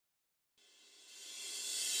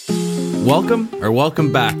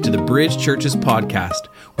Welcome back to the Bridge Churches podcast,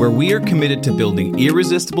 where we are committed to building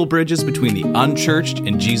irresistible bridges between the unchurched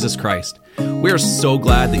and Jesus Christ. We are so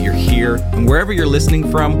glad that you're here, and wherever you're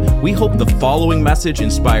listening from, we hope the following message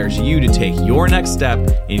inspires you to take your next step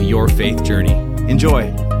in your faith journey.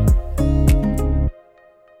 Enjoy.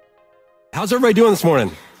 How's everybody doing this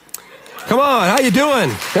morning? Come on, how you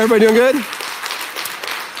doing? Everybody doing good?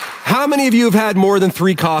 How many of you have had more than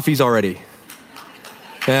 3 coffees already?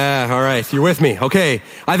 Yeah, all right, you're with me. Okay,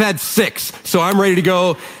 I've had 6, so I'm ready to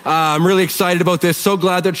go. I'm really excited about this. So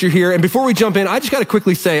glad that you're here. And before we jump in, I just got to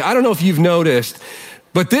quickly say, I don't know if you've noticed,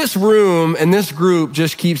 but this room and this group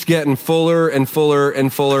just keeps getting fuller and fuller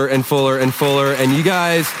and fuller and fuller and fuller. And you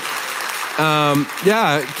guys,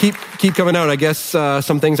 keep coming out. I guess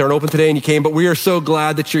some things aren't open today and you came, but we are so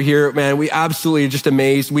glad that you're here, man. We absolutely are just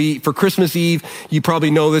amazed. For Christmas Eve, you probably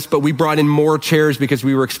know this, but we brought in more chairs because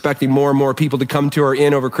we were expecting more and more people to come to our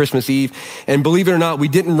inn over Christmas Eve. And believe it or not, we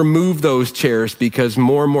didn't remove those chairs because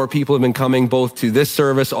more and more people have been coming both to this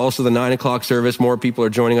service, also the 9 o'clock service. More people are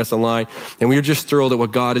joining us online. And we are just thrilled at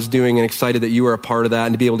what God is doing and excited that you are a part of that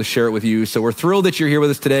and to be able to share it with you. So we're thrilled that you're here with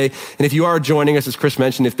us today. And if you are joining us, as Chris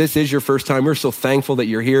mentioned, if this is your first time, we're so thankful that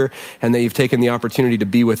you're here and that you've taken the opportunity to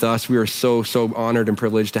be with us. We are so honored and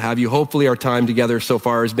privileged to have you. Hopefully our time together so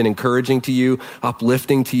far has been encouraging to you,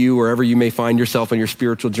 uplifting to you, wherever you may find yourself on your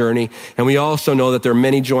spiritual journey. And we also know that there are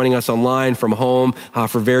many joining us online from home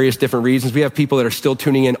for various different reasons. We have people that are still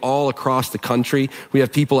tuning in all across the country. We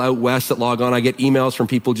have people out west that log on. I get emails from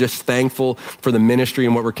people just thankful for the ministry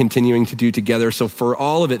and what we're continuing to do together. So for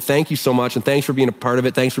all of it, thank you so much. And thanks for being a part of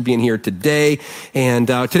it. Thanks for being here today. And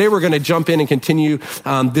today we're going to jump in and continue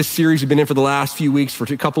this series we've been in for the last few weeks. For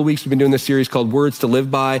a couple of weeks, we've been doing this series called Words to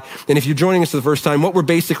Live By. And if you're joining us for the first time, what we're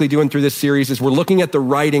basically doing through this series is we're looking at the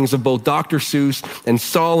writings of both Dr. Seuss and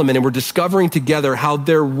Solomon, and we're discovering together how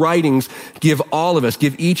their writings give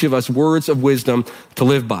each of us words of wisdom to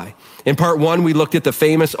live by. In part 1, we looked at the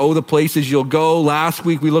famous "Oh, the Places You'll Go." Last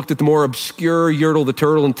week, we looked at the more obscure Yertle the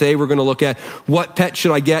Turtle, and today we're going to look at What Pet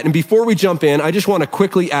Should I Get? And before we jump in, I just want to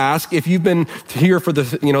quickly ask, if you've been here for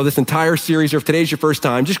this entire series, or if today's your first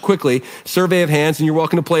time, just quickly, survey of hands, and you're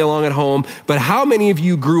welcome to play along at home, but how many of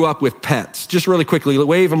you grew up with pets? Just really quickly,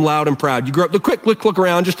 wave them loud and proud. You grew up, quick look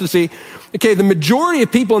around just to see. Okay, the majority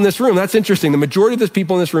of people in this room, that's interesting, the majority of the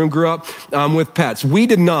people in this room grew up with pets. We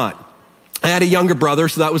did not. I had a younger brother,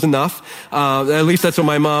 so that was enough. At least that's what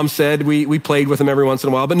my mom said. We played with him every once in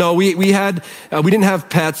a while. But no, we didn't have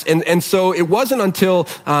pets. And so it wasn't until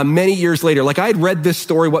many years later, like I had read this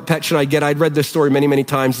story, What Pet Should I Get? I'd read this story many, many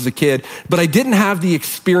times as a kid, but I didn't have the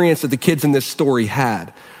experience that the kids in this story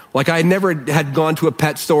had. Like I never had gone to a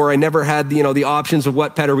pet store. I never had the options of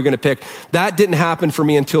what pet are we going to pick. That didn't happen for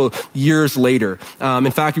me until years later.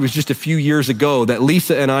 In fact, it was just a few years ago that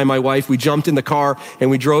Lisa and I, my wife, we jumped in the car and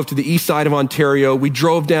we drove to the east side of Ontario. We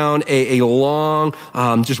drove down a long,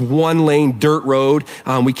 just 1-lane dirt road.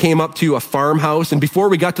 We came up to a farmhouse, and before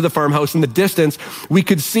we got to the farmhouse, in the distance, we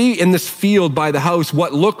could see in this field by the house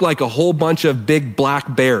what looked like a whole bunch of big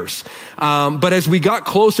black bears. But as we got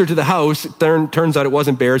closer to the house, turns out it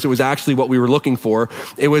wasn't bears. It was actually what we were looking for.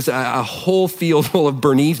 It was a whole field full of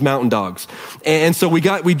Bernese mountain dogs. And so we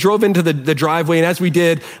drove into the driveway, and as we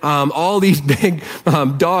did, all these big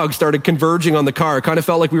dogs started converging on the car. It kind of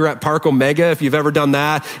felt like we were at Park Omega, if you've ever done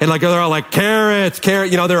that. And like they're all like, carrots,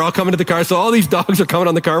 they're all coming to the car. So all these dogs are coming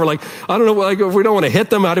on the car. We're like, I don't know, like if we don't want to hit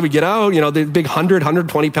them, how do we get out? The big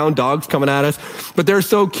 120 pound dogs coming at us. But they're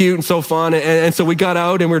so cute and so fun. And so we got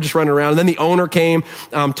out and we were just running around. And then the owner came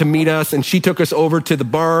to meet us, and she took us over to the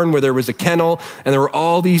barn where there was a kennel, and there were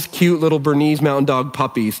all these cute little Bernese mountain dog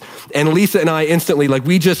puppies. And Lisa and I instantly,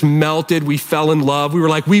 we just melted. We fell in love. We were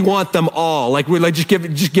like, we want them all. We're like,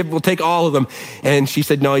 we'll take all of them. And she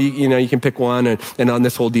said, no, you can pick one, and on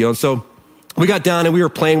this whole deal. And so we got down and we were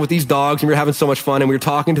playing with these dogs, and we were having so much fun, and we were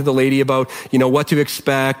talking to the lady about, what to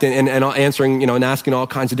expect, and answering, and asking all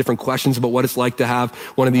kinds of different questions about what it's like to have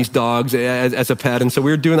one of these dogs as a pet. And so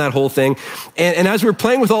we were doing that whole thing. And as we were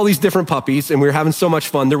playing with all these different puppies and we were having so much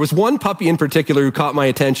fun, there was one puppy in particular who caught my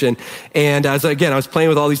attention. And I was playing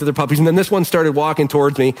with all these other puppies, and then this one started walking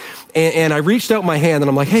towards me, and I reached out my hand and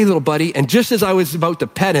I'm like, hey, little buddy. And just as I was about to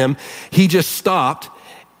pet him, he just stopped.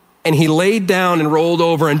 And he laid down and rolled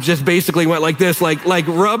over and just basically went like this, like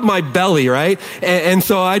rubbed my belly, right? And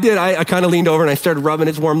so I did. I kind of leaned over and I started rubbing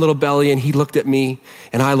his warm little belly, and he looked at me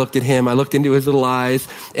and I looked at him. I looked into his little eyes,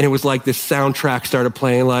 and it was like this soundtrack started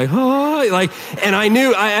playing, and I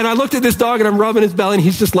knew, and I looked at this dog and I'm rubbing his belly, and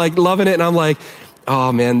he's just like loving it. And I'm like,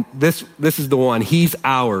 oh man, this is the one. He's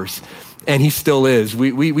ours. And he still is.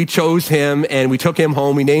 We chose him and we took him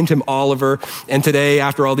home. We named him Oliver. And today,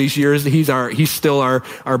 after all these years, he's still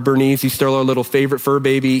our Bernese. He's still our little favorite fur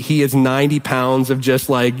baby. He is 90 pounds of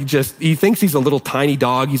he thinks he's a little tiny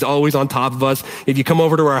dog. He's always on top of us. If you come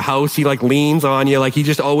over to our house, he leans on you. He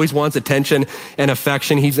just always wants attention and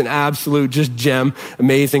affection. He's an absolute just gem,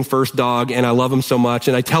 amazing first dog. And I love him so much.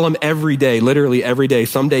 And I tell him every day, literally every day,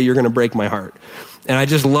 someday you're going to break my heart. And I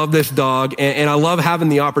just love this dog. And I love having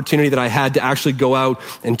the opportunity that I had to actually go out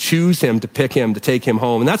and choose him, to pick him, to take him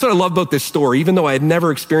home. And that's what I love about this story, even though I had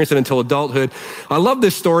never experienced it until adulthood. I love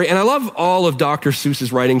this story. And I love all of Dr.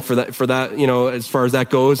 Seuss's writing for that, as far as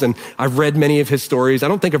that goes. And I've read many of his stories. I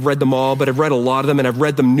don't think I've read them all, but I've read a lot of them and I've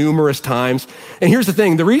read them numerous times. And here's the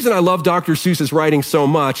thing. The reason I love Dr. Seuss's writing so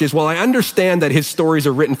much is while I understand that his stories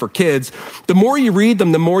are written for kids, the more you read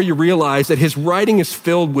them, the more you realize that his writing is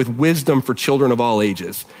filled with wisdom for children of all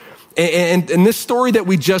ages. And this story that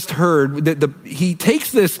we just heard, he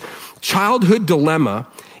takes this childhood dilemma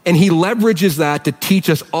and he leverages that to teach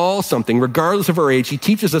us all something, regardless of our age. He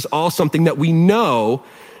teaches us all something that we know,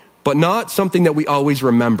 but not something that we always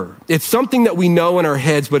remember. It's something that we know in our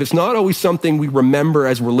heads, but it's not always something we remember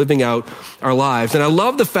as we're living out our lives. And I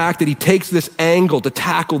love the fact that he takes this angle to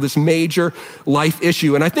tackle this major life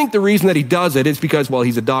issue. And I think the reason that he does it is because, well,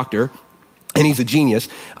 he's a doctor. And he's a genius.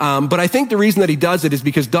 But I think the reason that he does it is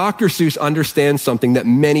because Dr. Seuss understands something that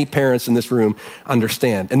many parents in this room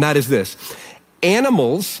understand. And that is this.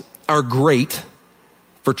 Animals are great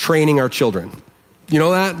for training our children. You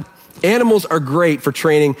know that? Animals are great for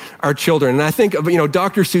training our children. And I think of,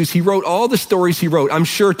 Dr. Seuss, he wrote all the stories he wrote, I'm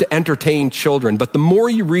sure to entertain children. But the more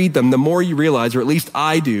you read them, the more you realize, or at least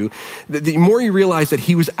I do, the more you realize that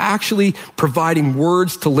he was actually providing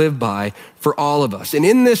words to live by for all of us. And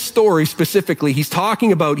in this story specifically, he's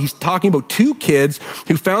talking about two kids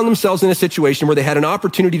who found themselves in a situation where they had an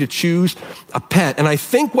opportunity to choose a pet. And I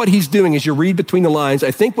think what he's doing, as you read between the lines, I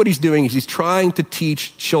think what he's doing is he's trying to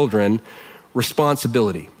teach children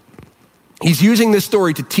responsibility. He's using this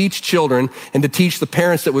story to teach children and to teach the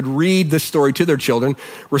parents that would read this story to their children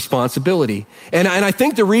responsibility. And I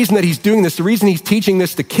think the reason that he's doing this, the reason he's teaching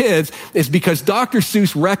this to kids is because Dr.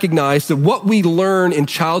 Seuss recognized that what we learn in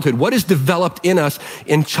childhood, what is developed in us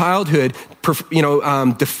in childhood,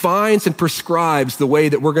 defines and prescribes the way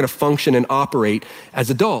that we're going to function and operate as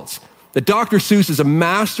adults. That Dr. Seuss is a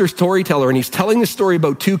master storyteller and he's telling this story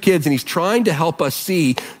about two kids and he's trying to help us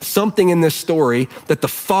see something in this story that the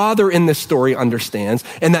father in this story understands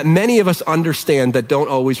and that many of us understand that don't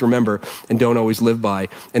always remember and don't always live by.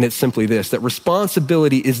 And it's simply this, that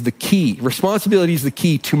responsibility is the key. Responsibility is the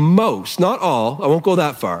key to most, not all, I won't go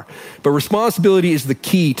that far, but responsibility is the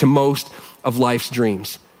key to most of life's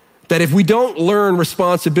dreams. That if we don't learn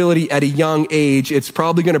responsibility at a young age, it's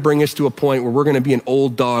probably going to bring us to a point where we're going to be an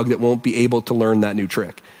old dog that won't be able to learn that new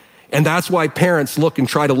trick. And that's why parents look and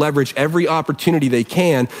try to leverage every opportunity they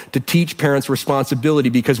can to teach parents responsibility,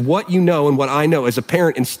 because what you know and what I know as a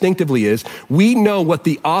parent instinctively is we know what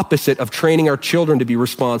the opposite of training our children to be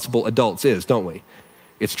responsible adults is, don't we?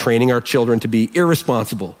 It's training our children to be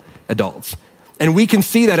irresponsible adults. And we can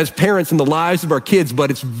see that as parents in the lives of our kids, but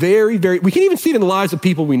it's very, very, we can even see it in the lives of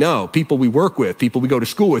people we know, people we work with, people we go to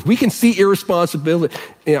school with. We can see irresponsible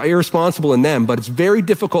in them, but it's very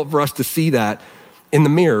difficult for us to see that in the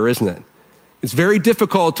mirror, isn't it? It's very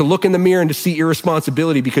difficult to look in the mirror and to see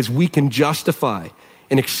irresponsibility because we can justify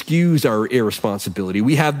and excuse our irresponsibility.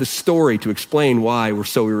 We have the story to explain why we're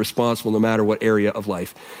so irresponsible no matter what area of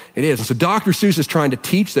life it is. And so Dr. Seuss is trying to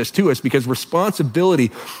teach this to us because responsibility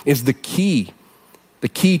is the key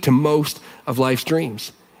to most of life's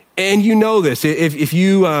dreams. And you know this, if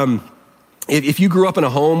you grew up in a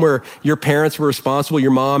home where your parents were responsible, your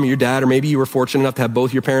mom or your dad, or maybe you were fortunate enough to have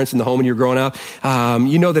both your parents in the home when you were growing up,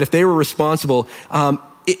 you know that if they were responsible,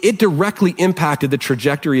 it directly impacted the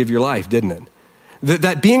trajectory of your life, didn't it?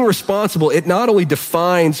 That being responsible, it not only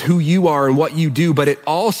defines who you are and what you do, but it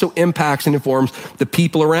also impacts and informs the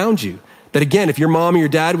people around you. That again, if your mom or your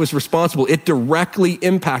dad was responsible, it directly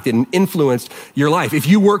impacted and influenced your life. If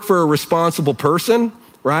you work for a responsible person,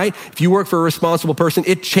 right? If you work for a responsible person,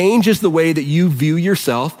 it changes the way that you view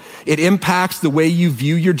yourself. It impacts the way you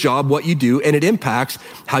view your job, what you do, and it impacts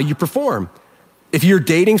how you perform. If you're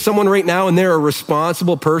dating someone right now and they're a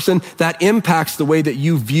responsible person, that impacts the way that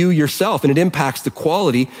you view yourself and it impacts the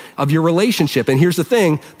quality of your relationship. And here's the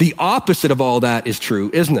thing, the opposite of all that is true,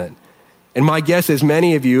 isn't it? And my guess is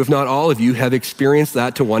many of you, if not all of you, have experienced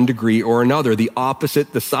that to one degree or another, the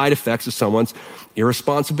opposite, the side effects of someone's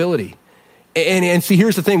irresponsibility. And see,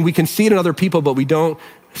 here's the thing, we can see it in other people, but we don't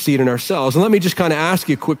see it in ourselves. And let me just kind of ask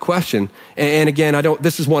you a quick question. And again,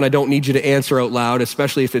 this is one I don't need you to answer out loud,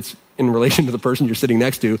 especially if it's in relation to the person you're sitting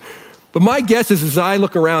next to. But my guess is, as I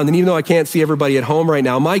look around, and even though I can't see everybody at home right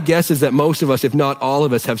now, my guess is that most of us, if not all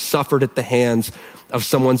of us, have suffered at the hands of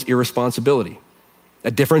someone's irresponsibility.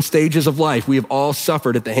 At different stages of life, we have all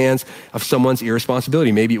suffered at the hands of someone's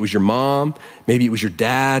irresponsibility. Maybe it was your mom, maybe it was your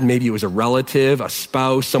dad, maybe it was a relative, a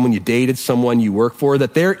spouse, someone you dated, someone you work for,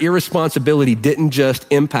 that their irresponsibility didn't just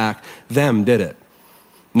impact them, did it?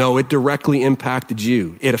 No, it directly impacted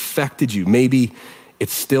you. It affected you. Maybe it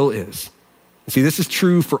still is. See, this is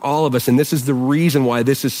true for all of us, and this is the reason why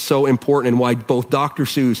this is so important and why both Dr.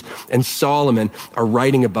 Seuss and Solomon are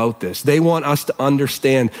writing about this. They want us to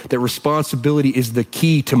understand that responsibility is the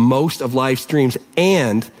key to most of life's dreams,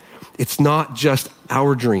 and it's not just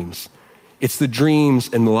our dreams. It's the dreams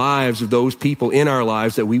and the lives of those people in our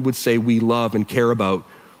lives that we would say we love and care about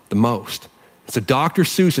the most. So Dr.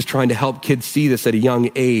 Seuss is trying to help kids see this at a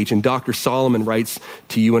young age, and Dr. Solomon writes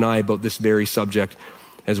to you and I about this very subject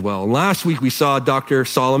as well. And last week we saw Dr.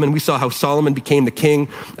 Solomon. We saw how Solomon became the king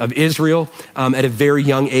of Israel at a very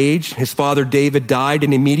young age. His father David died,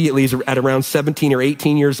 and immediately at around 17 or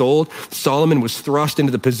 18 years old, Solomon was thrust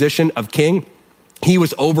into the position of king. He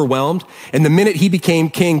was overwhelmed, and the minute he became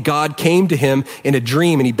king, God came to him in a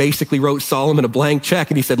dream, and he basically wrote Solomon a blank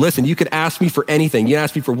check, and he said, listen, you could ask me for anything. You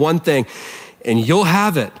ask me for one thing, and you'll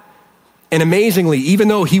have it. And amazingly, even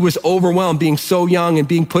though he was overwhelmed being so young and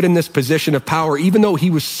being put in this position of power, even though he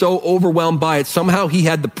was so overwhelmed by it, somehow he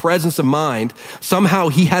had the presence of mind. Somehow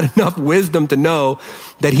he had enough wisdom to know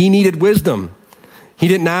that he needed wisdom. He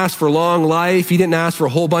didn't ask for long life. He didn't ask for a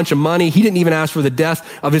whole bunch of money. He didn't even ask for the death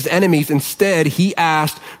of his enemies. Instead, he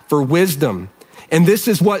asked for wisdom. And this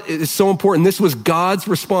is what is so important. This was God's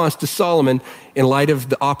response to Solomon in light of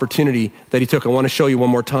the opportunity that he took. I want to show you one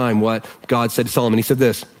more time what God said to Solomon. He said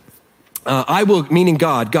this, I will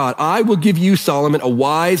give you, Solomon, a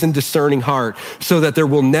wise and discerning heart so that there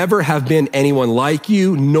will never have been anyone like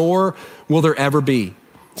you, nor will there ever be.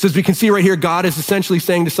 So as we can see right here, God is essentially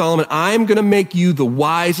saying to Solomon, I'm going to make you the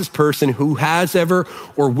wisest person who has ever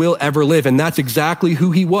or will ever live. And that's exactly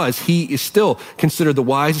who he was. He is still considered the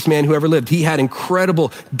wisest man who ever lived. He had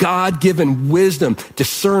incredible God-given wisdom,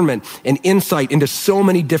 discernment, and insight into so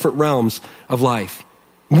many different realms of life.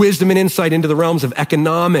 Wisdom and insight into the realms of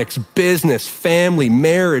economics, business, family,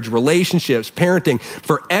 marriage, relationships, parenting.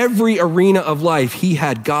 For every arena of life, he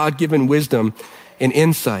had God-given wisdom and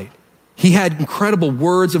insight. He had incredible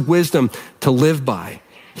words of wisdom to live by.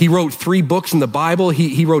 He wrote 3 books in the Bible.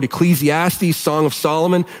 He wrote Ecclesiastes, Song of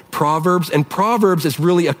Solomon, Proverbs, and Proverbs is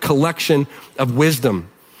really a collection of wisdom.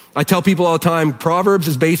 I tell people all the time, Proverbs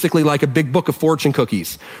is basically like a big book of fortune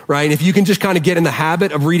cookies, right? And if you can just kind of get in the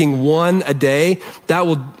habit of reading one a day, that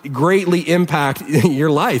will greatly impact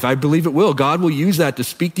your life. I believe it will. God will use that to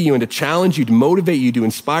speak to you and to challenge you, to motivate you, to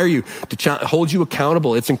inspire you, to hold you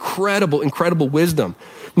accountable. It's incredible, incredible wisdom.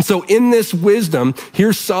 And so in this wisdom,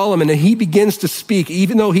 here's Solomon, and he begins to speak,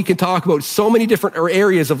 even though he can talk about so many different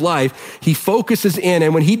areas of life, he focuses in,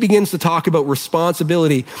 and when he begins to talk about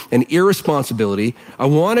responsibility and irresponsibility, I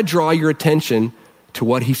want to draw your attention to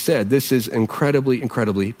what he said. This is incredibly,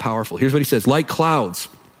 incredibly powerful. Here's what he says, like clouds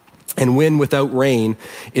and wind without rain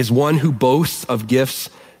is one who boasts of gifts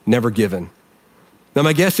never given. Now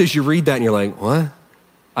my guess is you read that and you're like, what?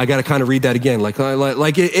 I got to kind of read that again, like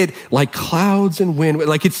clouds and wind.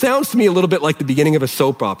 Like it sounds to me a little bit like the beginning of a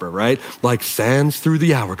soap opera, right? Like sands through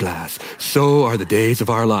the hourglass, so are the days of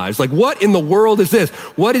our lives. Like what in the world is this?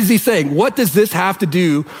 What is he saying? What does this have to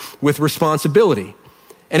do with responsibility?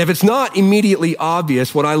 And if it's not immediately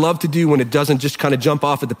obvious, what I love to do when it doesn't just kind of jump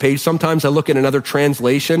off at the page, sometimes I look at another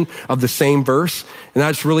translation of the same verse, and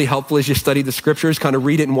that's really helpful as you study the scriptures, kind of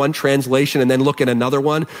read it in one translation and then look at another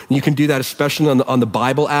one. And you can do that especially on the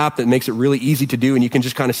Bible app. That makes it really easy to do, and you can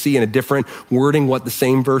just kind of see in a different wording what the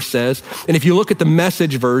same verse says. And if you look at the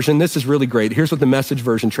Message version, this is really great. Here's what the Message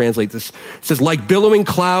version translates this. It says, like billowing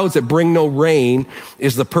clouds that bring no rain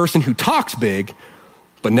is the person who talks big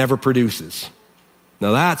but never produces.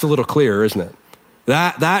 Now that's a little clearer, isn't it?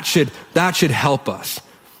 That should help us.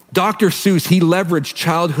 Dr. Seuss, he leveraged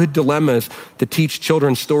childhood dilemmas to teach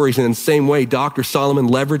children stories. And in the same way, Dr. Solomon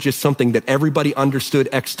leverages something that everybody understood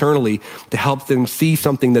externally to help them see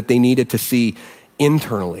something that they needed to see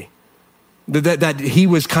internally. That he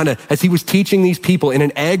was kind of, as he was teaching these people in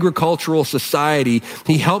an agricultural society,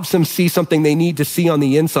 he helps them see something they need to see on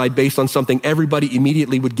the inside based on something everybody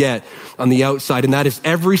immediately would get on the outside. And that is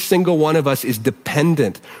every single one of us is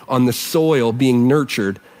dependent on the soil being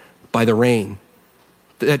nurtured by the rain.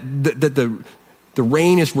 That the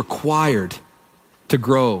rain is required to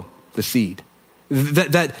grow the seed.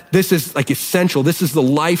 That this is like essential. This is the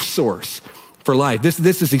life source for life. This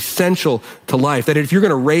is essential to life, that if you're going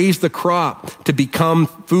to raise the crop to become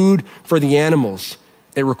food for the animals,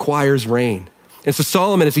 it requires rain. And so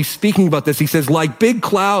Solomon, as he's speaking about this, he says, like big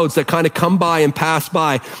clouds that kind of come by and pass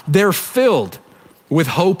by, they're filled with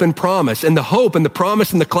hope and promise. And the hope and the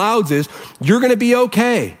promise in the clouds is you're going to be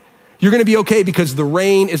okay. You're going to be okay because the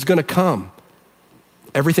rain is going to come.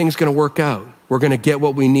 Everything's going to work out. We're going to get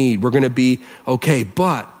what we need. We're going to be okay.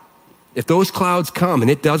 But if those clouds come and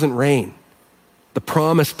it doesn't rain, the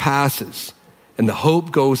promise passes and the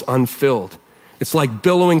hope goes unfilled. It's like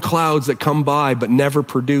billowing clouds that come by but never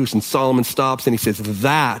produce. And Solomon stops and he says,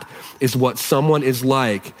 that is what someone is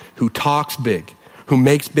like who talks big, who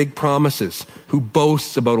makes big promises, who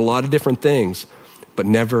boasts about a lot of different things, but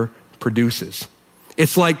never produces.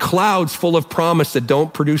 It's like clouds full of promise that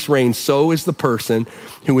don't produce rain. So is the person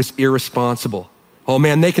who is irresponsible. Oh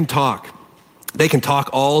man, they can talk. They can talk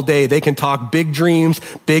all day. They can talk big dreams,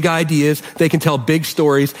 big ideas. They can tell big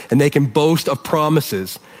stories and they can boast of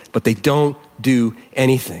promises, but they don't do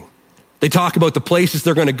anything. They talk about the places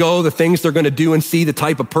they're going to go, the things they're going to do and see, the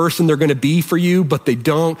type of person they're going to be for you, but they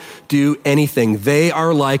don't do anything. They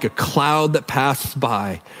are like a cloud that passes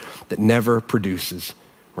by that never produces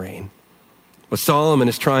rain. What Solomon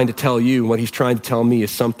is trying to tell you, what he's trying to tell me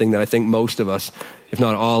is something that I think most of us, if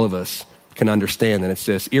not all of us, can understand. And it's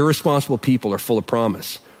this: irresponsible people are full of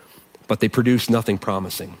promise, but they produce nothing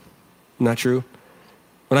promising. Isn't that true?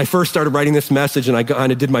 When I first started writing this message and I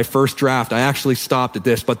kind of did my first draft, I actually stopped at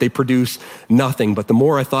this, but they produce nothing. But the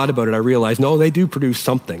more I thought about it, I realized, no, they do produce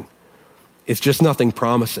something. It's just nothing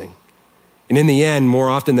promising. And in the end, more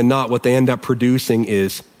often than not, what they end up producing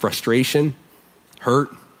is frustration,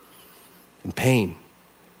 hurt, and pain.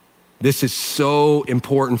 This is so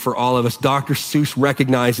important for all of us. Dr. Seuss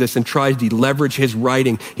recognized this and tried to leverage his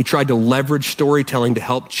writing. He tried to leverage storytelling to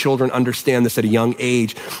help children understand this at a young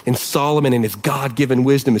age. And Solomon, in his God-given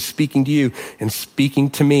wisdom, is speaking to you and speaking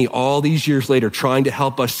to me all these years later, trying to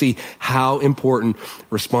help us see how important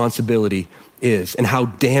responsibility is and how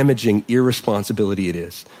damaging irresponsibility it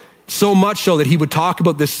is. So much so that he would talk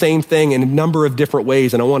about this same thing in a number of different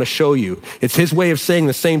ways, and I want to show you. It's his way of saying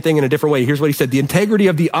the same thing in a different way. Here's what he said: the integrity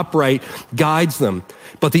of the upright guides them,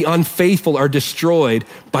 but the unfaithful are destroyed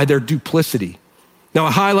by their duplicity. Now,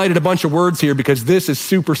 I highlighted a bunch of words here because this is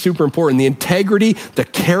super, super important. The integrity, the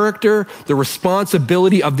character, the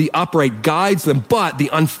responsibility of the upright guides them, but the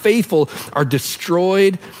unfaithful are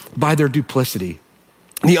destroyed by their duplicity.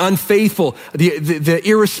 The unfaithful, the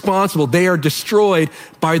irresponsible, they are destroyed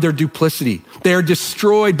by their duplicity. They are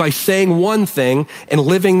destroyed by saying one thing and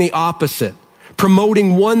living the opposite,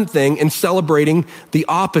 promoting one thing and celebrating the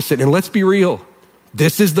opposite. And let's be real,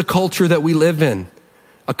 this is the culture that we live in,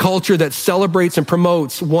 a culture that celebrates and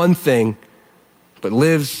promotes one thing, but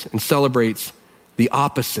lives and celebrates the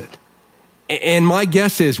opposite. And my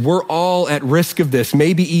guess is we're all at risk of this,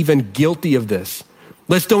 maybe even guilty of this.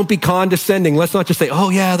 Let's don't be condescending. Let's not just say, oh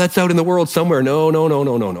yeah, that's out in the world somewhere.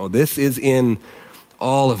 No. This is in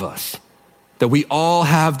all of us. That we all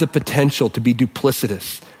have the potential to be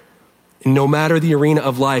duplicitous. And no matter the arena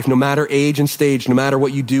of life, no matter age and stage, no matter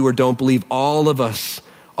what you do or don't believe, all of us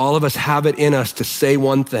have it in us to say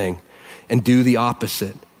one thing and do the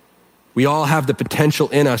opposite. We all have the potential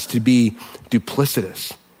in us to be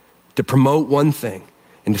duplicitous, to promote one thing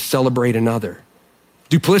and to celebrate another.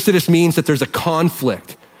 Duplicitous means that there's a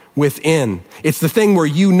conflict within. It's the thing where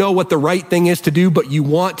you know what the right thing is to do, but you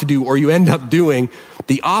want to do, or you end up doing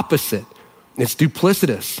the opposite. It's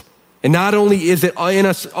duplicitous. And not only is it in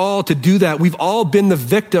us all to do that, we've all been the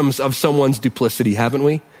victims of someone's duplicity, haven't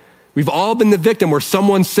we? We've all been the victim where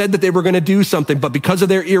someone said that they were going to do something, but because of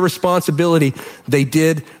their irresponsibility, they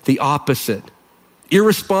did the opposite.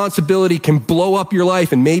 Irresponsibility can blow up your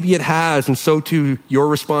life, and maybe it has, and so too your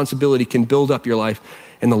responsibility can build up your life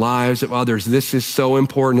and the lives of others. This is so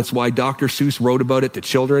important. It's why Dr. Seuss wrote about it to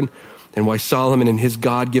children and why Solomon in his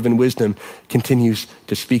God-given wisdom continues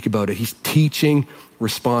to speak about it. He's teaching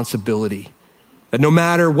responsibility. That no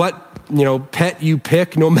matter what pet you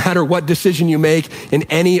pick, no matter what decision you make in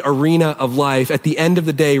any arena of life, at the end of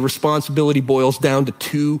the day, responsibility boils down to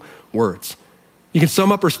two words. You can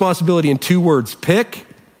sum up responsibility in two words: pick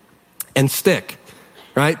and stick,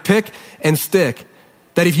 right? Pick and stick.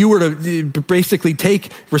 That if you were to basically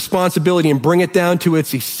take responsibility and bring it down to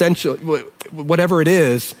its essential, whatever it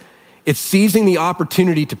is, it's seizing the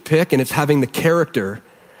opportunity to pick and it's having the character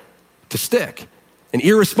to stick. And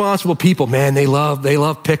irresponsible people, man, they love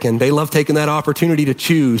picking. They love taking that opportunity to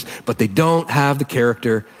choose, but they don't have the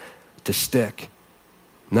character to stick.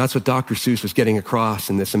 And that's what Dr. Seuss was getting across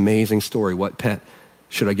in this amazing story. What pet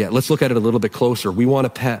should I get? Let's look at it a little bit closer. We want a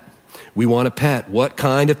pet. We want a pet. What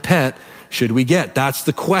kind of pet should we get? That's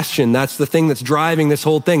the question. That's the thing that's driving this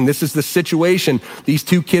whole thing. This is the situation these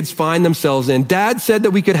two kids find themselves in. Dad said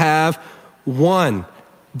that we could have one.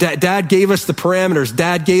 Dad gave us the parameters.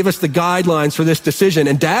 Dad gave us the guidelines for this decision.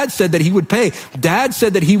 And Dad said that he would pay. Dad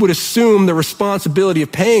said that he would assume the responsibility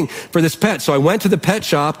of paying for this pet. So I went to the pet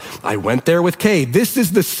shop. I went there with Kay. This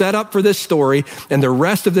is the setup for this story. And the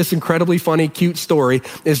rest of this incredibly funny, cute story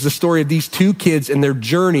is the story of these two kids and their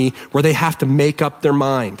journey where they have to make up their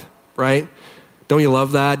mind, right? Don't you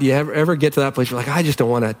love that? Do you ever get to that place where you're like, I just don't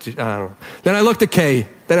want to, I don't know. Then I looked at Kay,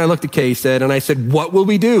 and I said, what will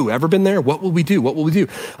we do? Ever been there? What will we do? What will we do?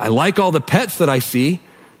 I like all the pets that I see.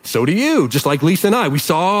 So do you, just like Lisa and I. We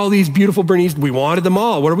saw all these beautiful Bernese. We wanted them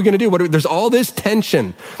all. What are we going to do? There's all this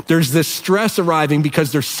tension. There's this stress arriving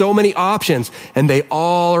because there's so many options and they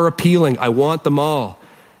all are appealing. I want them all.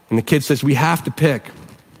 And the kid says, we have to pick.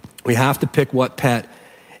 We have to pick what pet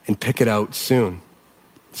and pick it out soon.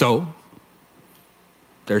 So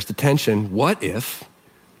there's the tension. What if,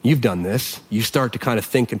 you've done this, you start to kind of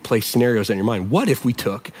think and place scenarios in your mind. What if we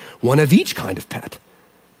took one of each kind of pet?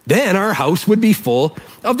 Then our house would be full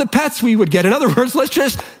of the pets we would get. In other words, let's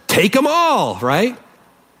just take them all, right?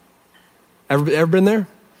 Ever been there?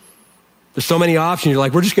 There's so many options. You're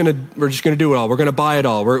like, we're just gonna do it all. We're gonna buy it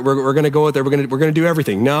all. We're gonna go out there. We're gonna do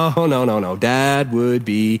everything. No. Dad would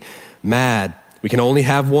be mad. We can only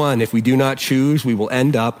have one. If we do not choose, we will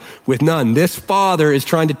end up with none. This father is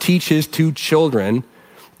trying to teach his two children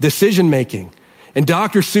decision-making. And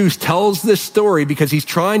Dr. Seuss tells this story because he's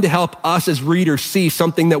trying to help us as readers see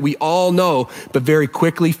something that we all know, but very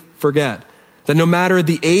quickly forget. That no matter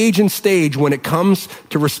the age and stage when it comes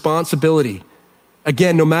to responsibility,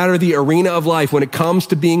 again, no matter the arena of life, when it comes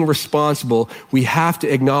to being responsible, we have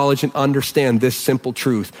to acknowledge and understand this simple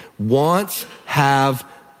truth. Wants have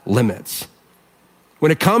limits.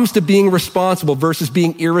 When it comes to being responsible versus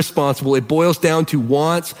being irresponsible, it boils down to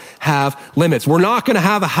wants have limits. We're not going to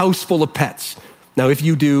have a house full of pets. Now, if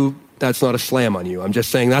you do, that's not a slam on you. I'm just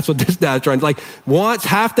saying that's what this dad's trying to, like, wants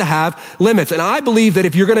have to have limits. And I believe that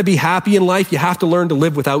if you're going to be happy in life, you have to learn to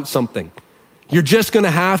live without something. You're just going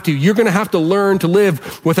to have to. You're going to have to learn to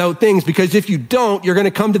live without things, because if you don't, you're going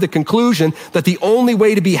to come to the conclusion that the only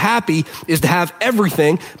way to be happy is to have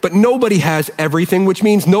everything, but nobody has everything, which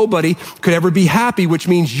means nobody could ever be happy, which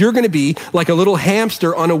means you're going to be like a little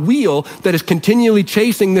hamster on a wheel that is continually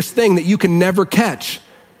chasing this thing that you can never catch.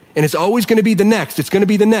 And it's always going to be the next. It's going to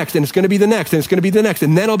be the next, and it's going to be the next, and it's going to be the next,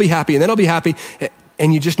 and then I'll be happy, and then I'll be happy,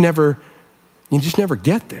 and you just never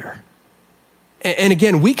get there. And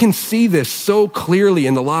again, we can see this so clearly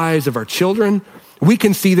in the lives of our children. We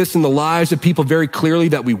can see this in the lives of people very clearly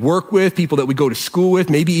that we work with, people that we go to school with,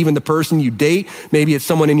 maybe even the person you date, maybe it's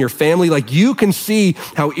someone in your family. Like, you can see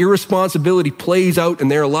how irresponsibility plays out in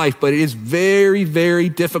their life, but it is very, very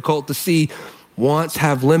difficult to see wants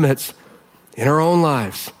have limits in our own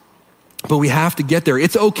lives. But we have to get there.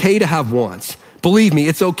 It's okay to have wants. Believe me,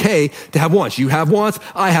 it's okay to have wants. You have wants,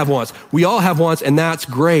 I have wants. We all have wants, and that's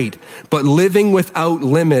great. But living without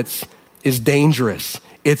limits is dangerous.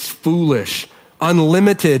 It's foolish.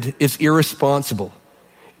 Unlimited is irresponsible.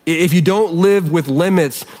 If you don't live with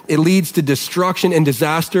limits, it leads to destruction and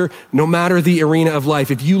disaster, no matter the arena of life.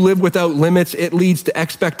 If you live without limits, it leads to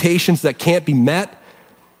expectations that can't be met.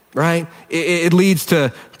 Right? It leads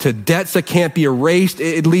to debts that can't be erased.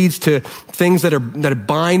 It leads to things that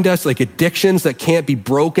bind us, like addictions that can't be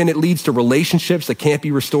broken. It leads to relationships that can't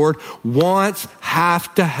be restored. Wants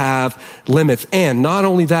have to have limits. And not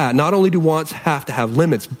only that, not only do wants have to have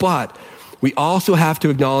limits, but we also have to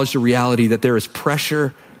acknowledge the reality that there is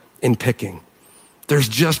pressure in picking. There's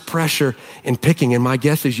just pressure in picking. And my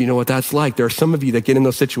guess is, you know what that's like. There are some of you that get in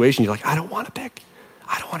those situations, you're like, I don't want to pick.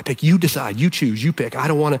 I don't want to pick. You decide, you choose, you pick. I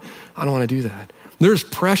don't want to do that. There's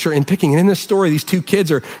pressure in picking. And in this story, these two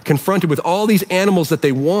kids are confronted with all these animals that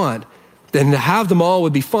they want. Then to have them all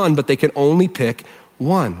would be fun, but they can only pick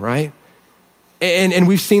one, right? And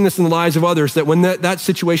we've seen this in the lives of others, that when that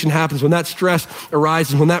situation happens, when that stress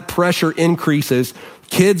arises, when that pressure increases,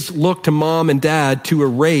 kids look to mom and dad to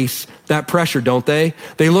erase that pressure, don't they?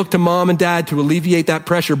 They look to mom and dad to alleviate that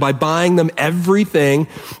pressure by buying them everything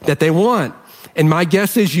that they want. And my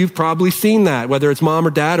guess is you've probably seen that, whether it's mom or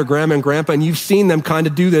dad or grandma and grandpa, and you've seen them kind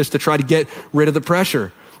of do this to try to get rid of the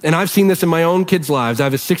pressure. And I've seen this in my own kids' lives. I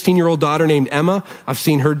have a 16-year-old daughter named Emma. I've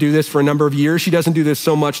seen her do this for a number of years. She doesn't do this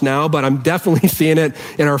so much now, but I'm definitely seeing it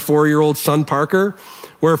in our 4-year-old son, Parker,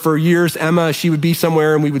 where for years, Emma, she would be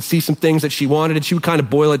somewhere and we would see some things that she wanted, and she would kind of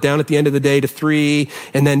boil it down at the end of the day to 3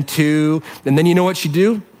 and then 2. And then you know what she'd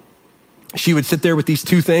do? She would sit there with these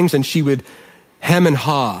 2 things and she would hem and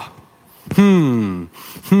haw. And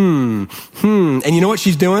you know what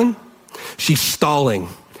she's doing? she's stalling.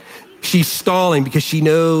 She's stalling because she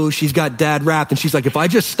knows she's got dad wrapped. And she's like, if I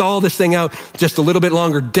just stall this thing out just a little bit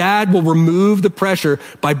longer, dad will remove the pressure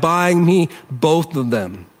by buying me both of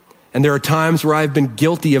them. And there are times where I've been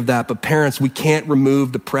guilty of that, but parents, we can't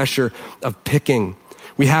remove the pressure of picking.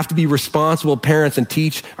 We have to be responsible parents and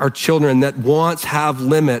teach our children that wants have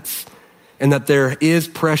limits and that there is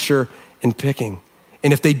pressure in picking.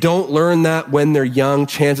 And if they don't learn that when they're young,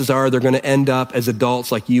 chances are they're going to end up as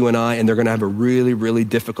adults like you and I, and they're going to have a really, really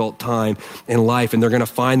difficult time in life. And they're going to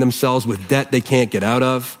find themselves with debt they can't get out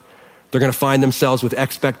of. They're going to find themselves with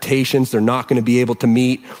expectations they're not going to be able to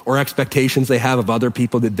meet, or expectations they have of other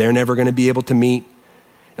people that they're never going to be able to meet.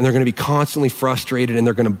 And they're going to be constantly frustrated, and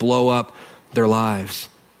they're going to blow up their lives.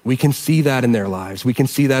 We can see that in their lives. We can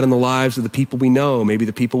see that in the lives of the people we know, maybe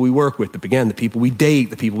the people we work with, but again, the people we date,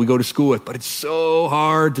 the people we go to school with. But it's so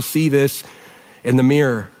hard to see this in the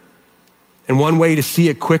mirror. And one way to see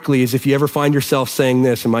it quickly is if you ever find yourself saying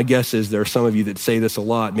this, and my guess is there are some of you that say this a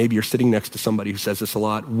lot. Maybe you're sitting next to somebody who says this a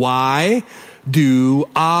lot. Why do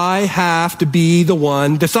I have to be the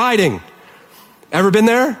one deciding? Ever been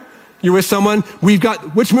there? You're with someone,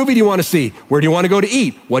 which movie do you want to see? Where do you want to go to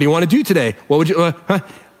eat? What do you want to do today? What would you,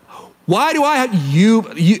 Why do I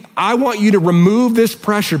have I want you to remove this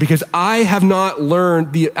pressure because I have not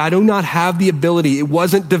learned, I do not have the ability. It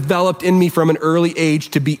wasn't developed in me from an early age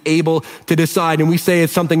to be able to decide. And we say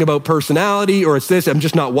it's something about personality or it's this, I'm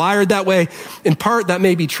just not wired that way. In part, that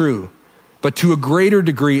may be true. But to a greater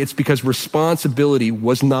degree, it's because responsibility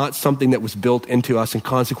was not something that was built into us. And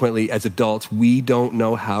consequently, as adults, we don't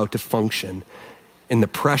know how to function in the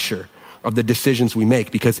pressure of the decisions we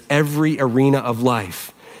make, because every arena of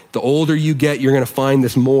life, the older you get, you're going to find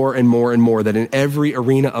this more and more and more, that in every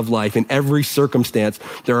arena of life, in every circumstance,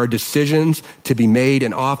 there are decisions to be made.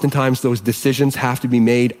 And oftentimes those decisions have to be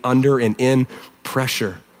made under and in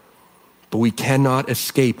pressure. But we cannot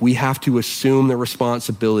escape. We have to assume the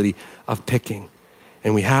responsibility of picking.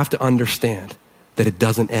 And we have to understand that it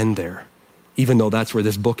doesn't end there, even though that's where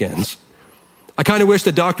this book ends. I kind of wish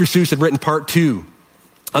that Dr. Seuss had written part 2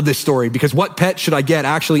 of this story, because What Pet Should I Get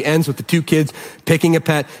actually ends with the 2 kids picking a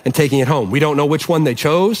pet and taking it home. We don't know which one they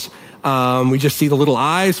chose. We just see the little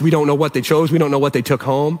eyes. We don't know what they chose. We don't know what they took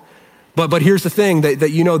home. But here's the thing, that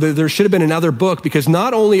there should have been another book, because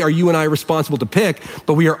not only are you and I responsible to pick,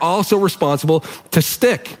 but we are also responsible to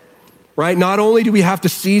stick, right? Not only do we have to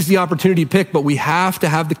seize the opportunity to pick, but we have to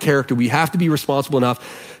have the character. We have to be responsible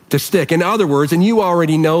enough to stick. In other words, and you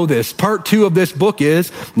already know this, part 2 of this book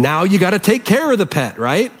is, now you got to take care of the pet,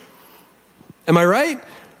 right? Am I right?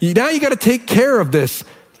 Now you got to take care of this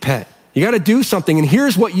pet. You got to do something. And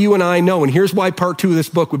here's what you and I know. And here's why part 2 of this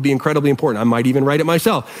book would be incredibly important. I might even write it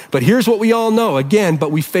myself. But here's what we all know. Again,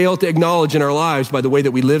 but we fail to acknowledge in our lives by the way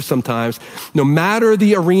that we live sometimes. No matter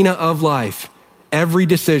the arena of life, every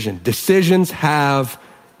decisions have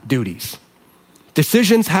duties.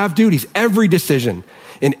 Decisions have duties. Every decision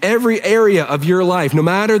in every area of your life, no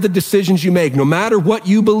matter the decisions you make, no matter what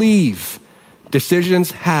you believe,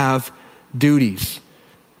 decisions have duties.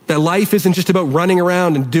 That life isn't just about running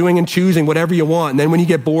around and doing and choosing whatever you want. And then when you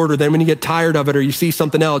get bored, or then when you get tired of it, or you see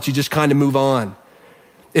something else, you just kind of move on.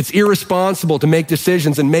 It's irresponsible to make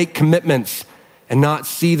decisions and make commitments and not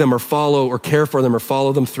see them or follow or care for them or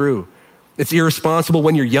follow them through. It's irresponsible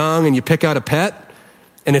when you're young and you pick out a pet.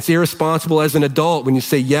 And it's irresponsible as an adult when you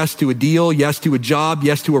say yes to a deal, yes to a job,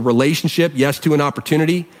 yes to a relationship, yes to an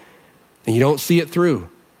opportunity, and you don't see it through.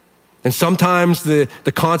 And sometimes the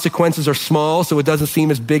consequences are small, so it doesn't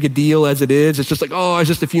seem as big a deal as it is. It's just like, oh, I was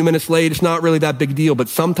just a few minutes late. It's not really that big a deal. But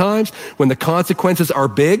sometimes when the consequences are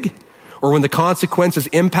big, or when the consequences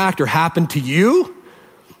impact or happen to you,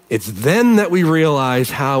 it's then that we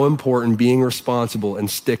realize how important being responsible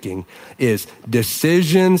and sticking is.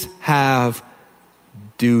 Decisions have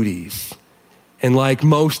duties. And like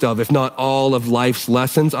most of, if not all of life's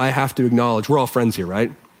lessons, I have to acknowledge, we're all friends here,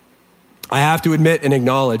 right? I have to admit and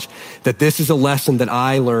acknowledge that this is a lesson that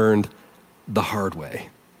I learned the hard way.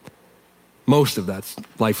 Most of that's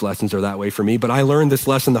life lessons are that way for me, but I learned this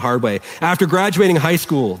lesson the hard way. After graduating high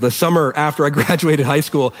school, the summer after I graduated high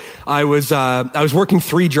school, I was working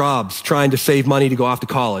 3 jobs trying to save money to go off to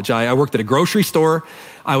college. I worked at a grocery store.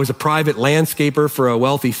 I was a private landscaper for a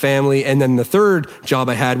wealthy family. And then the third job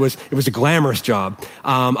I had was a glamorous job.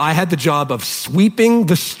 I had the job of sweeping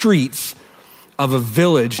the streets of a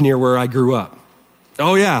village near where I grew up.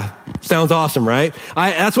 Oh yeah, sounds awesome, right?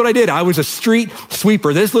 That's what I did. I was a street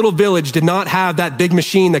sweeper. This little village did not have that big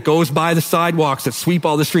machine that goes by the sidewalks that sweep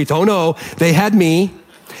all the streets. Oh no, they had me.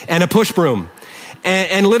 and a push broom.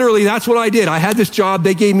 And literally that's what I did. I had this job.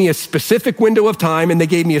 They gave me a specific window of time and they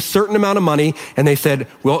gave me a certain amount of money. And they said,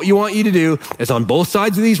 well, what you want you to do is on both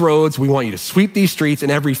sides of these roads, we want you to sweep these streets,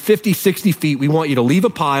 and every 50, 60 feet, we want you to leave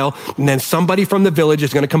a pile. And then somebody from the village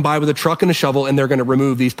is going to come by with a truck and a shovel, and they're going to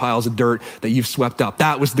remove these piles of dirt that you've swept up.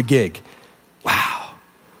 That was the gig. Wow.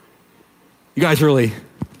 You guys really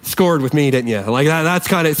scored with me, didn't you? Like that's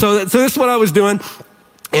kind of, so this is what I was doing.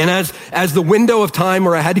 And as the window of time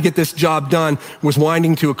where I had to get this job done was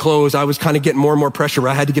winding to a close, I was kind of getting more and more pressure.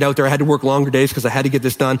 I had to get out there. I had to work longer days because I had to get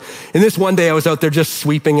this done. And this one day I was out there just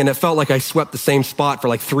sweeping, and it felt like I swept the same spot for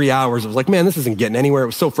like 3 hours. I was like, man, this isn't getting anywhere. It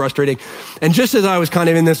was so frustrating. And just as I was kind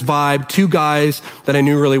of in this vibe, two guys that I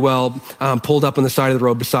knew really well pulled up on the side of the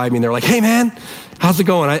road beside me, and they're like, hey man, how's it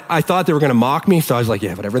going? I thought they were going to mock me. So I was like,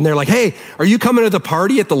 yeah, whatever. And they're like, hey, are you coming to the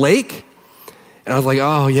party at the lake? And I was like,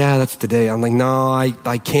 oh yeah, that's today. I'm like, no,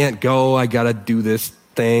 I can't go. I got to do this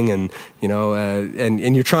thing. And, you know,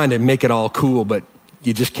 and you're trying to make it all cool, but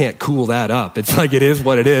you just can't cool that up. It's like, it is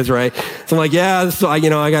what it is, right? So I'm like, yeah, so I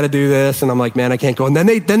got to do this. And I'm like, man, I can't go. And then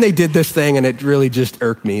they did this thing, and it really just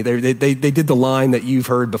irked me. They did the line that you've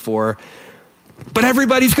heard before, but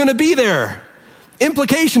everybody's going to be there.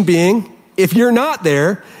 Implication being, if you're not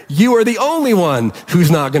there, you are the only one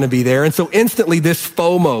who's not going to be there. And so instantly this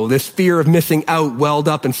FOMO, this fear of missing out, welled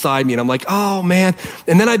up inside me. And I'm like, oh man.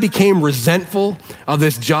 And then I became resentful of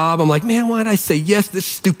this job. I'm like, man, why did I say yes to this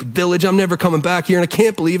stupid village? I'm never coming back here. And I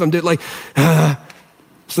can't believe I'm doing like,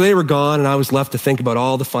 So they were gone, and I was left to think about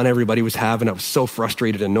all the fun everybody was having. I was so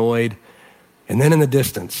frustrated, annoyed. And then in the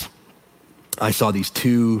distance, I saw these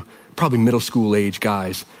two probably middle school age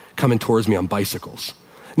guys coming towards me on bicycles.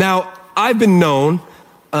 Now, I've been known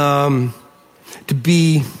to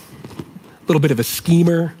be a little bit of a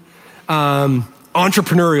schemer.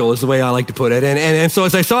 Entrepreneurial is the way I like to put it. And so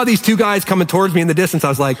as I saw these two guys coming towards me in the distance, I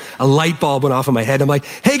was like, a light bulb went off in my head. I'm like,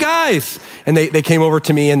 hey guys. And they came over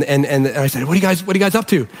to me and I said, what are you guys up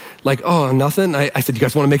to? Like, oh, nothing. I said, you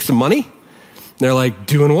guys want to make some money? And they're like,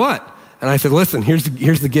 doing what? And I said, listen, here's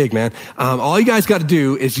the gig, man. All you guys got to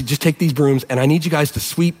do is you just take these brooms, and I need you guys to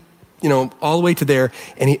sweep all the way to there,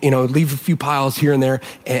 and, leave a few piles here and there,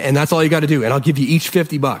 and that's all you got to do, and I'll give you each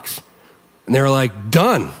 $50. And they were like,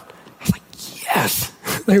 done. I was like, yes.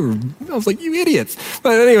 I was like, you idiots.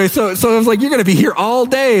 But anyway, so I was like, you're going to be here all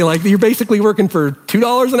day. Like, you're basically working for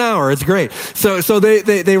 $2 an hour. It's great. So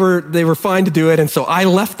they were fine to do it, and so I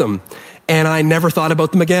left them, and I never thought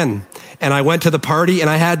about them again. And I went to the party, and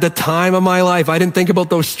I had the time of my life. I didn't think about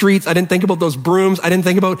those streets. I didn't think about those brooms. I didn't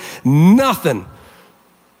think about nothing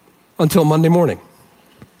until Monday morning,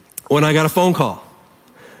 when I got a phone call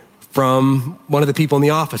from one of the people in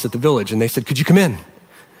the office at the village, and they said, could you come in? I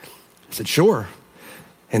said, sure.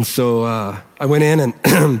 And so I went in,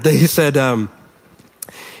 and they said,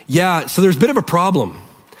 yeah, so there's a bit of a problem.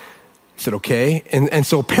 I said, okay. And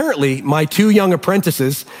so apparently my two young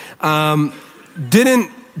apprentices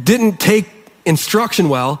didn't take instruction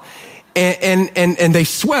well, and they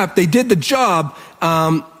swept, they did the job,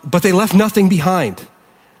 but they left nothing behind.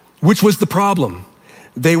 Which was the problem.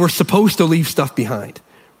 They were supposed to leave stuff behind,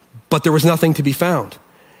 but there was nothing to be found.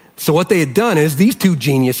 So what they had done is these two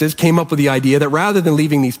geniuses came up with the idea that rather than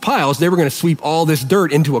leaving these piles, they were going to sweep all this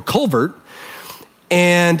dirt into a culvert,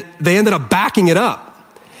 and they ended up backing it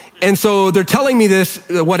up. And so they're telling me this,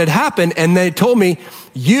 what had happened, and they told me,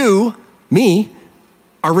 me,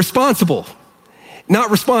 are responsible.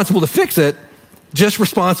 Not responsible to fix it, just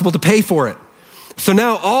responsible to pay for it. So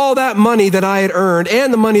now all that money that I had earned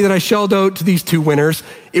and the money that I shelled out to these two winners,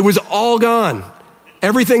 it was all gone.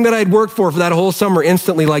 Everything that I had worked for that whole summer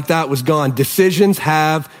instantly like that was gone. Decisions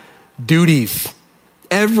have duties.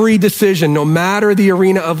 Every decision, no matter the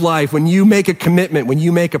arena of life, when you make a commitment, when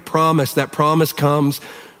you make a promise, that promise comes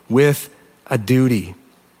with a duty.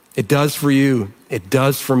 It does for you. It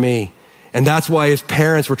does for me. And that's why as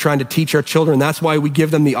parents, we're trying to teach our children. That's why we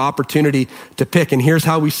give them the opportunity to pick. And here's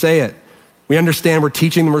how we say it. We understand we're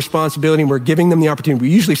teaching them responsibility, and we're giving them the opportunity.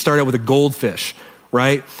 We usually start out with a goldfish,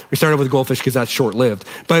 right? We start out with a goldfish because that's short-lived.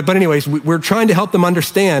 But anyways, we're trying to help them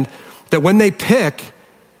understand that when they pick,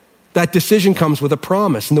 that decision comes with a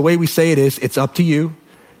promise. And the way we say it is, it's up to you.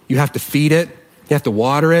 You have to feed it. You have to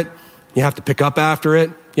water it. You have to pick up after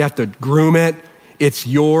it. You have to groom it. It's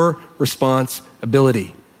your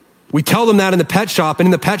responsibility. We tell them that in the pet shop, and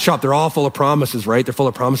in the pet shop, they're all full of promises, right? They're full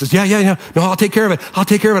of promises. Yeah. No, I'll take care of it.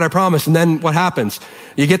 I promise. And then what happens?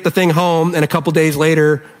 You get the thing home, and a couple days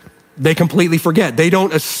later, they completely forget. They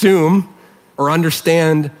don't assume or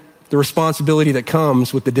understand the responsibility that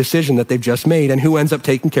comes with the decision that they've just made. And who ends up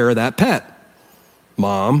taking care of that pet?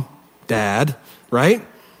 Mom, dad, right?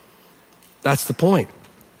 That's the point.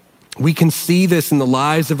 We can see this in the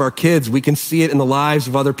lives of our kids. We can see it in the lives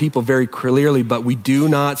of other people very clearly, but we do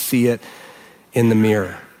not see it in the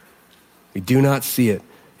mirror. We do not see it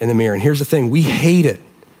in the mirror. And here's the thing, we hate it.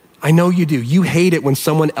 I know you do. You hate it when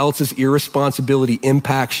someone else's irresponsibility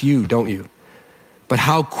impacts you, don't you? But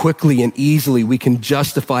how quickly and easily we can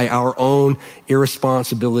justify our own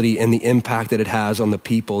irresponsibility and the impact that it has on the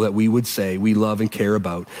people that we would say we love and care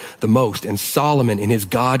about the most. And Solomon, in his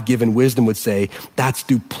God-given wisdom, would say, that's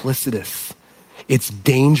duplicitous. It's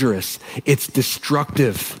dangerous. It's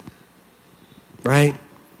destructive, right?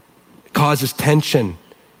 It causes tension.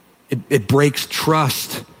 It breaks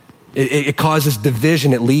trust. It causes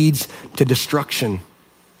division. It leads to destruction.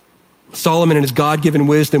 Solomon in his God-given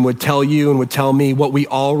wisdom would tell you and would tell me what we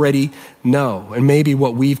already know, and maybe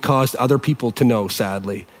what we've caused other people to know,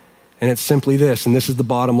 sadly. And it's simply this, and this is the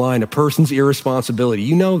bottom line: a person's irresponsibility,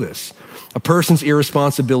 you know this, a person's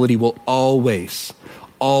irresponsibility will always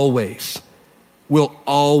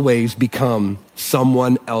become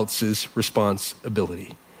someone else's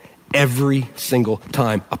responsibility. Every single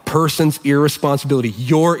time. A person's irresponsibility,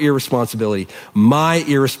 your irresponsibility, my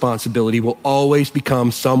irresponsibility will always become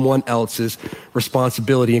someone else's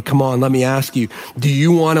responsibility. And come on, let me ask you, do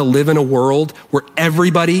you want to live in a world where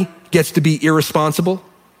everybody gets to be irresponsible?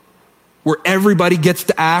 Where everybody gets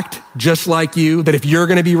to act just like you, that if you're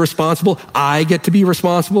going to be responsible, I get to be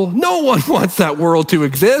responsible? No one wants that world to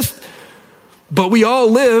exist, but we all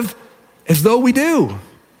live as though we do.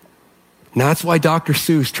 And that's why Dr.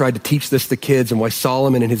 Seuss tried to teach this to kids, and why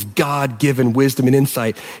Solomon in his God-given wisdom and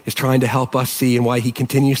insight is trying to help us see, and why he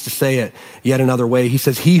continues to say it yet another way. He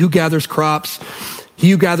says, he who gathers crops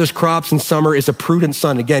in summer is a prudent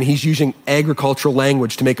son. Again, he's using agricultural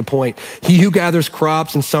language to make a point. He who gathers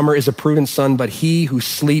crops in summer is a prudent son, but he who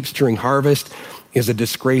sleeps during harvest is a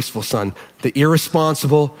disgraceful son. The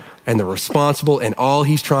irresponsible and the responsible, and all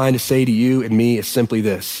he's trying to say to you and me is simply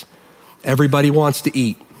this: everybody wants to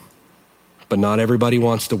eat, but not everybody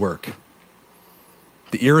wants to work.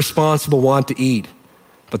 The irresponsible want to eat,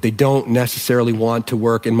 but they don't necessarily want to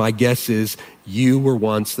work. And my guess is you were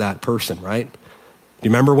once that person, right? Do you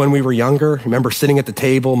remember when we were younger? Remember sitting at the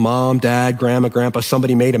table, mom, dad, grandma, grandpa,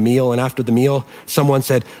 somebody made a meal, and after the meal, someone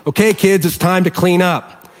said, okay, kids, it's time to clean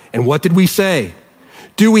up. And what did we say?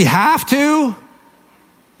 Do we have to?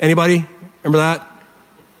 Anybody remember that?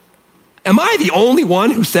 Am I the only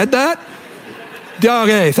one who said that?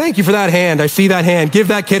 Okay, thank you for that hand. I see that hand. Give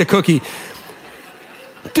that kid a cookie.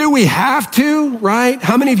 Do we have to, right?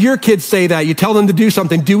 How many of your kids say that? You tell them to do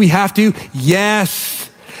something. Do we have to? Yes.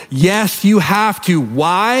 Yes, you have to.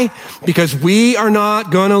 Why? Because we are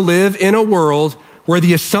not going to live in a world where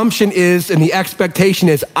the assumption is and the expectation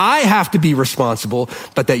is I have to be responsible,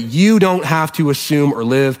 but that you don't have to assume or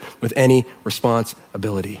live with any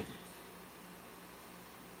responsibility.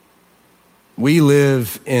 We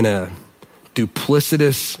live in a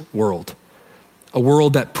duplicitous world, a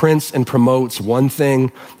world that prints and promotes one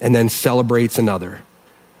thing and then celebrates another.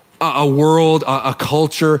 A world, a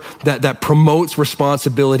culture that promotes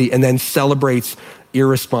responsibility and then celebrates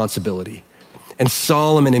irresponsibility. And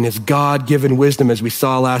Solomon, in his God-given wisdom, as we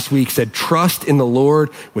saw last week, said, trust in the Lord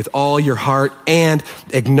with all your heart and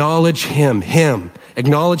acknowledge him.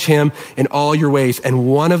 Acknowledge him in all your ways. And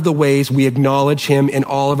one of the ways we acknowledge him in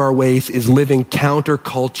all of our ways is living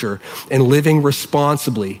counterculture and living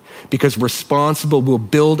responsibly, because responsible will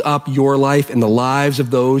build up your life and the lives of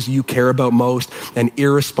those you care about most, and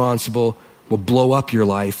irresponsible will blow up your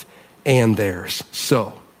life and theirs.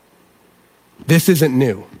 So, this isn't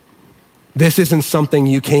new. This isn't something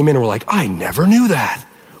you came in and were like, I never knew that.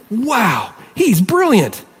 Wow, he's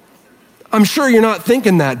brilliant. I'm sure you're not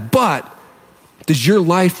thinking that, but does your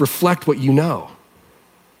life reflect what you know?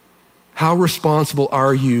 How responsible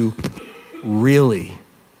are you really?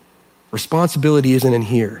 Responsibility isn't in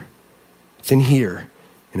here. It's in here,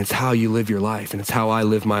 and it's how you live your life, and it's how I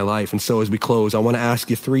live my life. And so as we close, I want to ask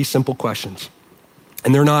you 3 simple questions.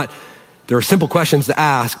 And they're simple questions to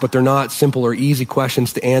ask, but they're not simple or easy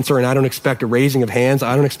questions to answer. And I don't expect a raising of hands.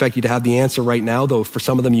 I don't expect you to have the answer right now, though for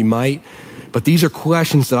some of them you might. But these are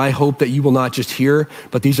questions that I hope that you will not just hear,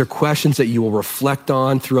 but these are questions that you will reflect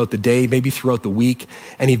on throughout the day, maybe throughout the week.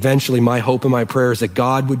 And eventually my hope and my prayer is that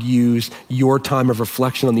God would use your time of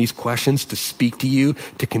reflection on these questions to speak to you,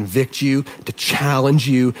 to convict you, to challenge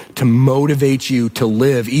you, to motivate you to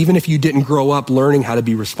live, even if you didn't grow up learning how to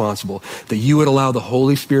be responsible, that you would allow the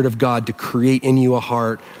Holy Spirit of God to create in you a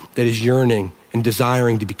heart that is yearning and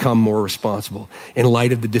desiring to become more responsible in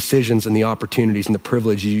light of the decisions and the opportunities and the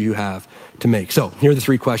privileges you have to make. So here are the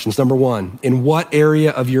 3 questions. Number 1, in what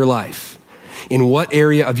area of your life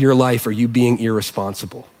are you being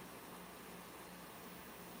irresponsible?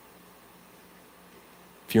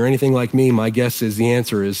 If you're anything like me, my guess is the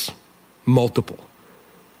answer is multiple.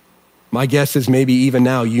 My guess is maybe even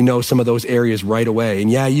now you know some of those areas right away. And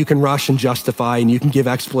yeah, you can rush and justify and you can give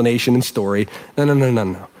explanation and story.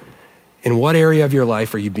 No. In what area of your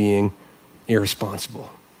life are you being irresponsible?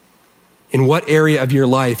 In what area of your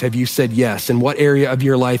life have you said yes? In what area of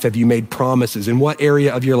your life have you made promises? In what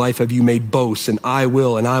area of your life have you made boasts and I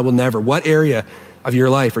will never? What area of your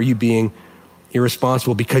life are you being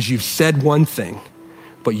irresponsible because you've said one thing,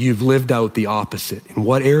 but you've lived out the opposite? In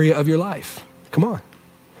what area of your life? Come on.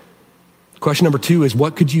 Question number 2 is,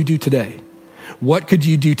 what could you do today? What could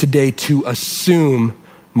you do today to assume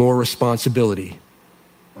more responsibility?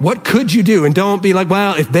 What could you do? And don't be like,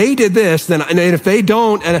 well, if they did this, then, and if they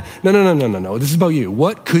don't, no. This is about you.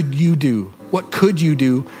 What could you do? What could you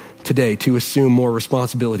do today to assume more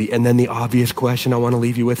responsibility? And then the obvious question I want to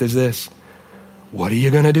leave you with is this: what are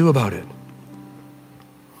you going to do about it?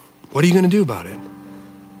 What are you going to do about it?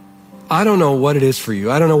 I don't know what it is for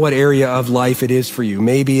you. I don't know what area of life it is for you.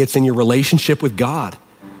 Maybe it's in your relationship with God.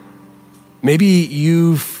 Maybe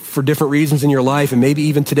you've, for different reasons in your life, and maybe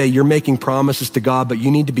even today, you're making promises to God, but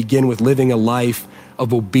you need to begin with living a life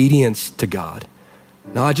of obedience to God.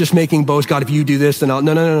 Not just making boasts, God, if you do this, then I'll,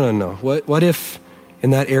 no. What if in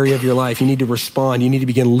that area of your life you need to respond, you need to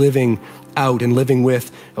begin living out and living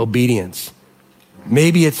with obedience?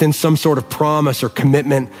 Maybe it's in some sort of promise or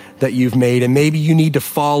commitment that you've made, and maybe you need to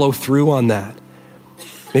follow through on that.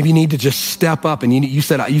 Maybe you need to just step up, and you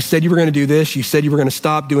said you were going to do this, you said you were going to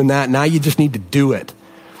stop doing that, now you just need to do it.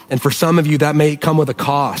 And for some of you, that may come with a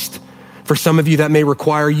cost. For some of you, that may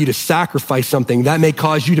require you to sacrifice something. That may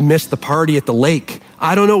cause you to miss the party at the lake.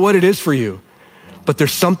 I don't know what it is for you, but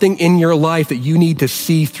there's something in your life that you need to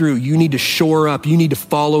see through. You need to shore up. You need to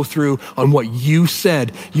follow through on what you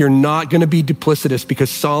said. You're not going to be duplicitous, because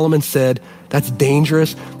Solomon said that's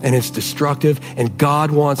dangerous and it's destructive, and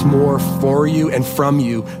God wants more for you and from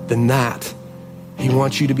you than that. He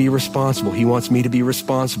wants you to be responsible. He wants me to be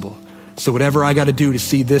responsible. So whatever I got to do to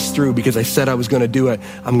see this through, because I said I was going to do it,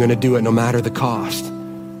 I'm going to do it no matter the cost.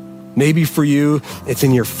 Maybe for you, it's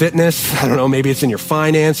in your fitness. I don't know, maybe it's in your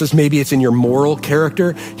finances. Maybe it's in your moral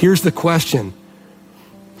character. Here's the question.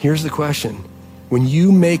 When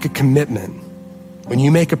you make a commitment, when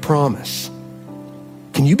you make a promise,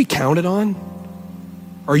 can you be counted on?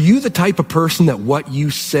 Are you the type of person that what you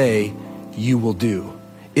say you will do?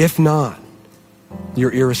 If not,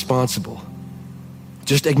 you're irresponsible.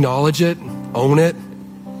 Just acknowledge it, own it,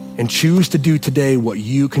 and choose to do today what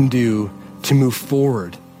you can do to move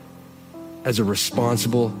forward as a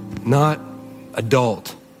responsible, not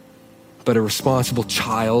adult, but a responsible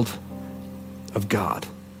child of God.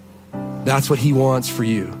 That's what he wants for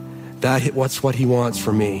you. That's what he wants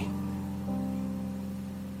for me.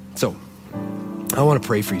 So, I want to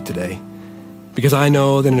pray for you today, because I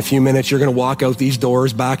know that in a few minutes you're going to walk out these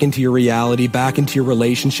doors back into your reality, back into your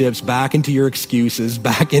relationships, back into your excuses,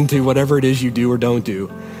 back into whatever it is you do or don't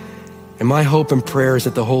do. And my hope and prayer is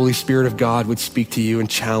that the Holy Spirit of God would speak to you and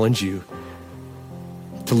challenge you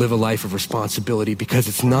to live a life of responsibility, because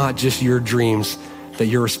it's not just your dreams that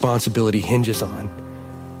your responsibility hinges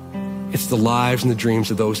on. It's the lives and the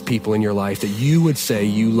dreams of those people in your life that you would say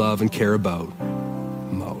you love and care about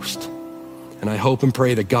most. And I hope and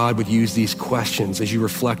pray that God would use these questions as you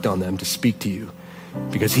reflect on them to speak to you,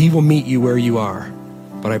 because he will meet you where you are,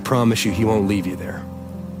 but I promise you he won't leave you there.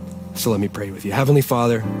 So let me pray with you. Heavenly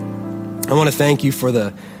Father, I want to thank you for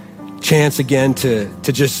the chance again to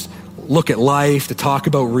just look at life, to talk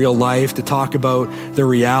about real life, to talk about the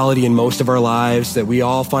reality in most of our lives, that we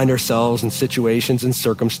all find ourselves in situations and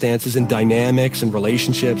circumstances and dynamics and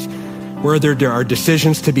relationships where there are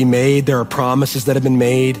decisions to be made, there are promises that have been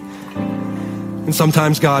made. And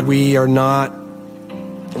sometimes, God, we are not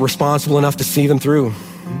responsible enough to see them through.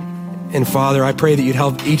 And Father, I pray that you'd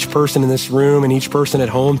help each person in this room and each person at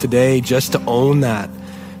home today just to own that,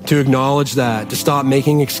 to acknowledge that, to stop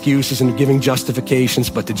making excuses and giving justifications,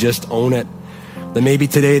 but to just own it. That maybe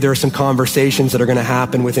today there are some conversations that are going to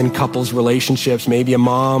happen within couples' relationships. Maybe a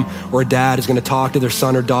mom or a dad is going to talk to their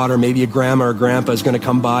son or daughter. Maybe a grandma or grandpa is going to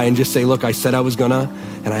come by and just say, look, I said I was going to,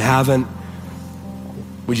 and I haven't.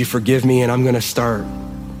 Would you forgive me? And I'm going to start.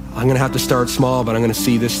 I'm going to have to start small, but I'm going to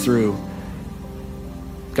see this through.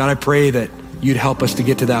 God, I pray that you'd help us to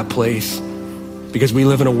get to that place, because we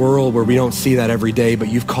live in a world where we don't see that every day, but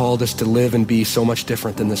you've called us to live and be so much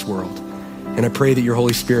different than this world. And I pray that your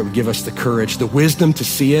Holy Spirit would give us the courage, the wisdom to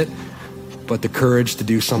see it, but the courage to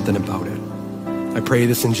do something about it. I pray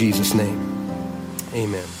this in Jesus' name.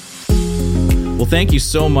 Amen. Well, thank you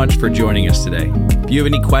so much for joining us today. If you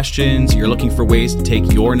have any questions, you're looking for ways to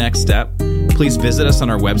take your next step, please visit us on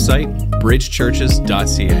our website,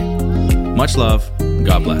 bridgechurches.ca. Much love.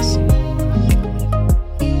 God bless.